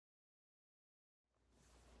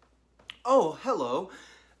Oh, hello.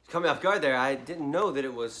 Caught me off guard there. I didn't know that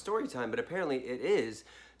it was story time, but apparently it is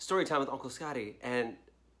story time with Uncle Scotty. And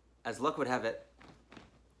as luck would have it,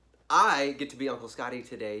 I get to be Uncle Scotty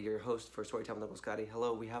today, your host for Storytime with Uncle Scotty.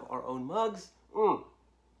 Hello, we have our own mugs.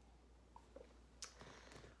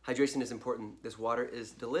 Hydration is important. This water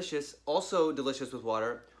is delicious. Also delicious with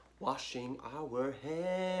water, washing our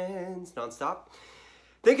hands nonstop.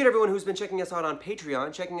 Thank you to everyone who's been checking us out on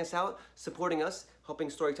Patreon, checking us out, supporting us, helping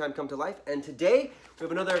Storytime come to life. And today, we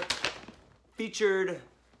have another featured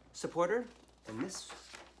supporter. And this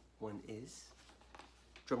one is,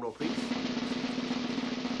 drumroll please,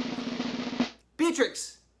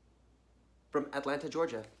 Beatrix from Atlanta,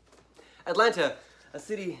 Georgia. Atlanta, a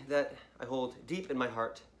city that I hold deep in my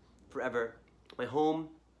heart forever. My home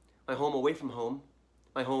away from home,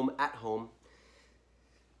 my home at home.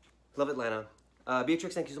 Love Atlanta.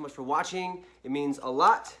 Beatrix, thank you so much for watching. It means a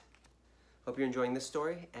lot. Hope you're enjoying this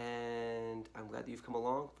story, and I'm glad that you've come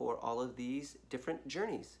along for all of these different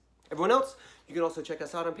journeys. Everyone else, you can also check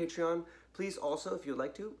us out on Patreon. Please also, if you'd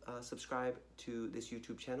like to, subscribe to this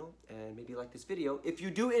YouTube channel and maybe like this video if you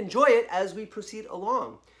do enjoy it as we proceed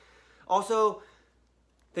along. Also,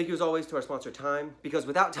 thank you as always to our sponsor, Time, because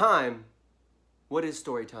without time, what is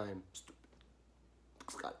story time?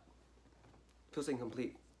 Scott, feels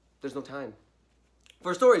incomplete. There's no time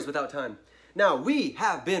for stories without time. Now, we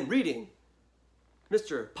have been reading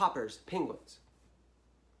Mr. Popper's Penguins.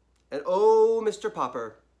 And oh, Mr.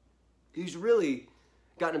 Popper, he's really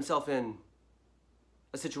gotten himself in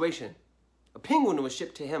a situation. A penguin was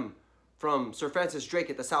shipped to him from Sir Francis Drake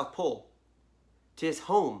at the South Pole to his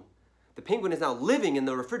home. The penguin is now living in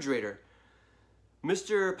the refrigerator.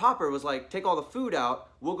 Mr. Popper was like, take all the food out,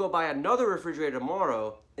 we'll go buy another refrigerator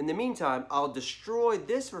tomorrow. In the meantime, I'll destroy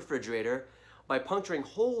this refrigerator by puncturing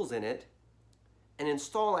holes in it and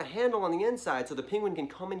install a handle on the inside so the penguin can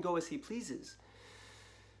come and go as he pleases.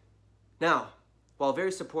 Now, while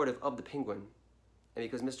very supportive of the penguin, and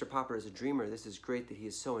because Mr. Popper is a dreamer, this is great that he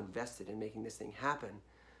is so invested in making this thing happen.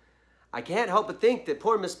 I can't help but think that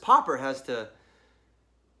poor Miss Popper has to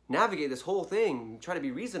navigate this whole thing, try to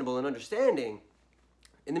be reasonable and understanding.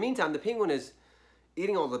 In the meantime, the penguin is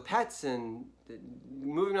eating all the pets and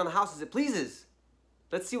moving around the house as it pleases.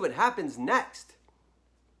 Let's see what happens next.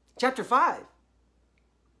 Chapter 5.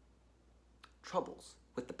 Troubles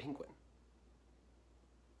with the penguin.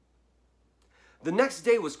 The next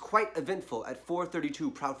day was quite eventful at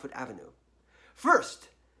 432 Proudfoot Avenue. First,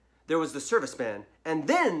 there was the serviceman, and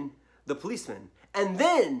then the policeman, and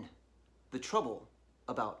then the trouble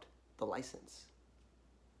about the license.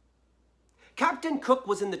 Captain Cook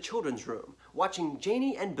was in the children's room, watching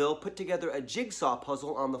Janie and Bill put together a jigsaw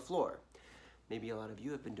puzzle on the floor. Maybe a lot of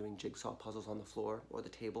you have been doing jigsaw puzzles on the floor or the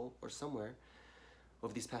table or somewhere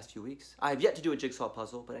over these past few weeks. I have yet to do a jigsaw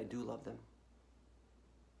puzzle, but I do love them.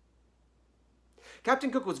 Captain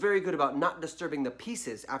Cook was very good about not disturbing the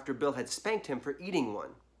pieces after Bill had spanked him for eating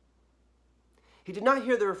one. He did not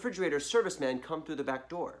hear the refrigerator serviceman come through the back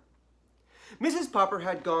door. Mrs. Popper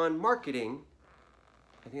had gone marketing,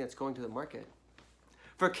 I think that's going to the market,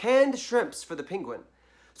 for canned shrimps for the penguin,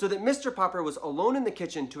 so that Mr. Popper was alone in the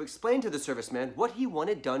kitchen to explain to the serviceman what he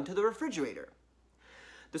wanted done to the refrigerator.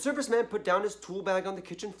 The serviceman put down his tool bag on the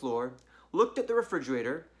kitchen floor, looked at the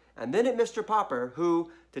refrigerator, and then at Mr. Popper,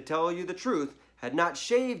 who, to tell you the truth, had not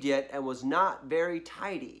shaved yet and was not very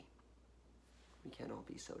tidy. We can't all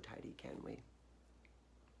be so tidy, can we?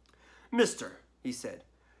 Mister, he said,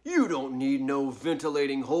 you don't need no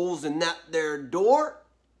ventilating holes in that there door.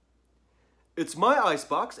 It's my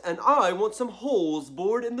icebox, and I want some holes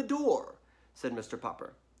bored in the door, said Mr.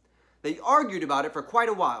 Popper. They argued about it for quite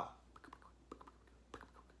a while.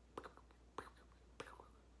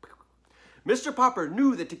 Mr. Popper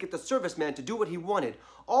knew that to get the serviceman to do what he wanted,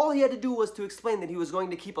 all he had to do was to explain that he was going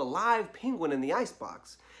to keep a live penguin in the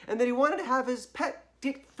icebox, and that he wanted to have his pet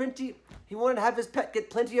get plenty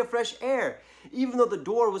of fresh air, even though the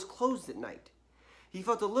door was closed at night. He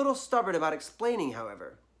felt a little stubborn about explaining,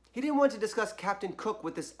 however. He didn't want to discuss Captain Cook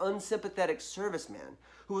with this unsympathetic serviceman,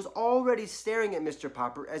 who was already staring at Mr.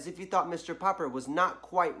 Popper as if he thought Mr. Popper was not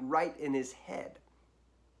quite right in his head.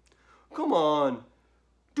 Come on,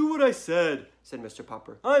 do what I said, said Mr.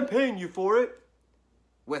 Popper. I'm paying you for it.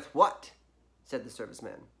 With what? Said the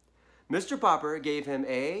serviceman. Mr. Popper gave him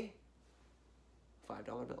a $5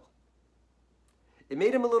 bill. It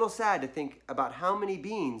made him a little sad to think about how many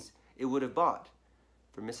beans it would have bought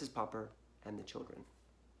for Mrs. Popper and the children.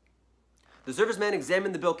 The serviceman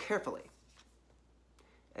examined the bill carefully,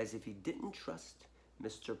 as if he didn't trust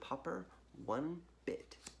Mr. Popper one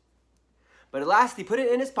bit. But at last he put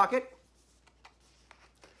it in his pocket,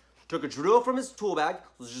 took a drill from his tool bag,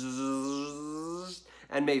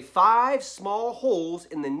 and made 5 small holes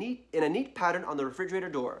in a neat pattern on the refrigerator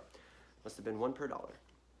door. Must have been 1 per dollar.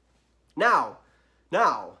 Now,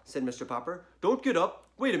 said Mr. Popper, don't get up.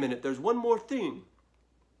 Wait a minute, there's one more thing.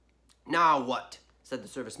 Now what? Said the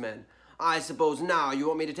serviceman. I suppose now you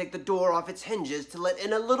want me to take the door off its hinges to let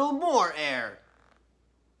in a little more air.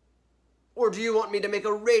 Or do you want me to make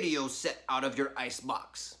a radio set out of your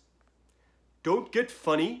icebox? Don't get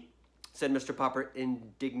funny, said Mr. Popper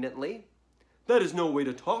indignantly. That is no way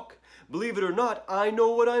to talk. Believe it or not, I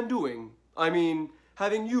know what I'm doing. I mean,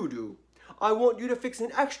 having you do. I want you to fix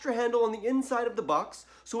an extra handle on the inside of the box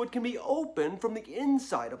so it can be opened from the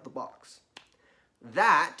inside of the box.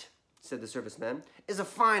 That, said the serviceman, is a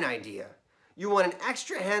fine idea. You want an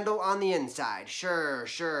extra handle on the inside. Sure,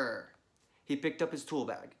 sure. He picked up his tool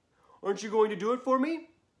bag. Aren't you going to do it for me?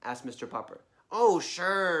 Asked Mr. Popper. Oh,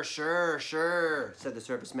 sure, sure, sure, said the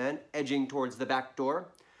serviceman, edging towards the back door.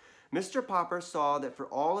 Mr. Popper saw that for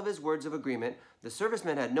all of his words of agreement, the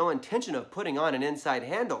serviceman had no intention of putting on an inside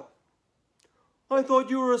handle. I thought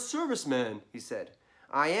you were a serviceman, he said.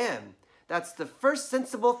 I am. That's the first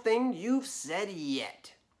sensible thing you've said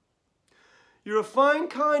yet. You're a fine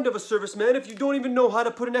kind of a serviceman if you don't even know how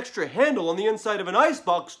to put an extra handle on the inside of an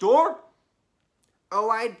icebox door. Oh,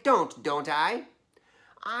 I don't I?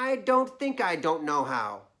 I don't think I don't know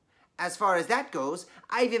how. As far as that goes,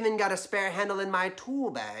 I've even got a spare handle in my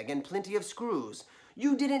tool bag and plenty of screws.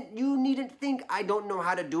 You needn't think I don't know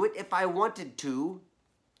how to do it if I wanted to.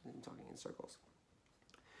 I'm talking in circles.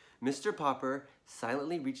 Mr. Popper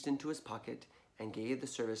silently reached into his pocket and gave the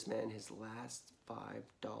serviceman his last $5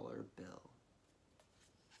 bill.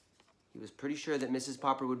 He was pretty sure that Mrs.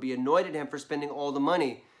 Popper would be annoyed at him for spending all the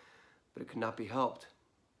money, but it could not be helped.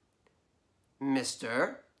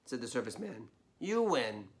 Mister, said the serviceman, you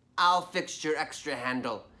win. I'll fix your extra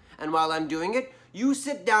handle. And while I'm doing it, you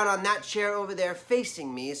sit down on that chair over there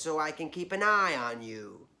facing me so I can keep an eye on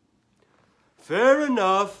you. Fair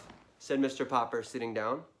enough, said Mr. Popper, sitting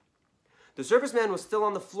down. The serviceman was still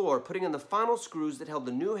on the floor, putting in the final screws that held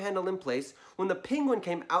the new handle in place when the penguin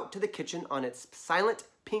came out to the kitchen on its silent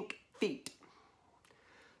pink feet.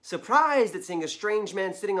 Surprised at seeing a strange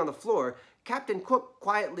man sitting on the floor, Captain Cook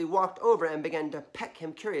quietly walked over and began to peck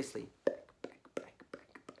him curiously. Peck, peck, peck, peck,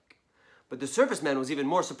 peck. But the serviceman was even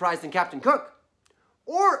more surprised than Captain Cook.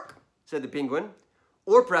 Ork, said the penguin.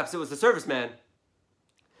 Or perhaps it was the serviceman.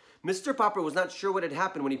 Mr. Popper was not sure what had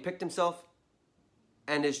happened when he picked himself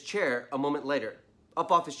and his chair a moment later,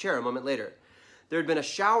 up off his chair a moment later. There had been a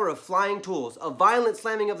shower of flying tools, a violent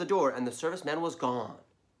slamming of the door, and the serviceman was gone.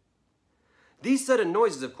 These sudden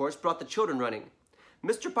noises, of course, brought the children running.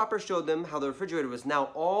 Mr. Popper showed them how the refrigerator was now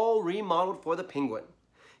all remodeled for the penguin.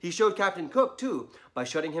 He showed Captain Cook, too, by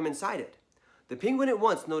shutting him inside it. The penguin at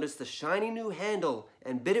once noticed the shiny new handle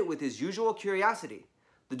and bit it with his usual curiosity.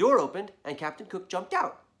 The door opened, and Captain Cook jumped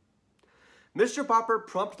out. Mr. Popper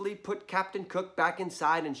promptly put Captain Cook back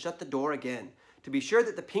inside and shut the door again, to be sure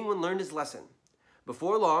that the penguin learned his lesson.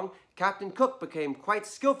 Before long, Captain Cook became quite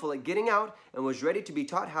skillful at getting out and was ready to be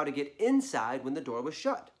taught how to get inside when the door was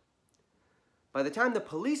shut. By the time the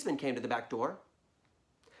policeman came to the back door,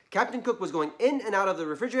 Captain Cook was going in and out of the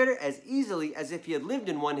refrigerator as easily as if he had lived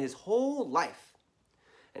in one his whole life.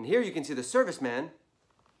 And here you can see the serviceman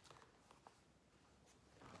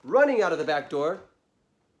running out of the back door,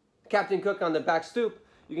 Captain Cook on the back stoop.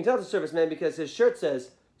 You can tell it's a serviceman because his shirt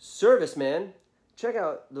says, Serviceman. Check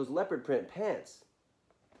out those leopard print pants.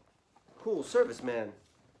 Cool serviceman.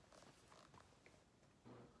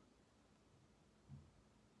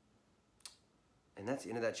 And that's the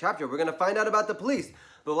end of that chapter. We're going to find out about the police.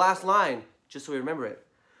 The last line, just so we remember it.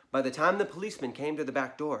 By the time the policeman came to the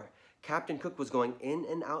back door, Captain Cook was going in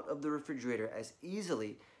and out of the refrigerator as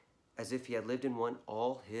easily as if he had lived in one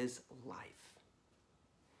all his life.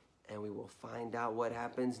 And we will find out what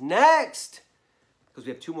happens next. Because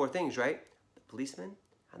we have 2 more things, right? The policeman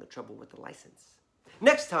and the trouble with the license.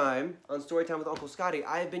 Next time on Storytime with Uncle Scotty,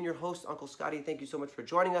 I have been your host, Uncle Scotty. Thank you so much for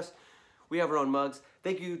joining us. We have our own mugs.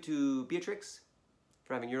 Thank you to Beatrix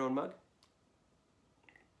for having your own mug.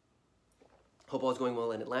 Hope all is going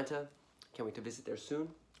well in Atlanta. Can't wait to visit there soon,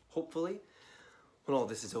 hopefully, when all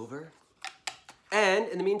this is over. And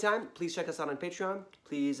in the meantime, please check us out on Patreon.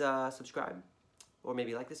 Please subscribe, or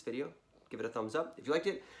maybe like this video. Give it a thumbs up if you liked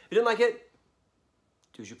it. If you didn't like it,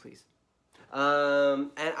 do as you please.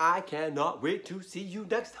 And I cannot wait to see you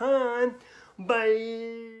next time.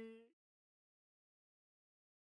 Bye.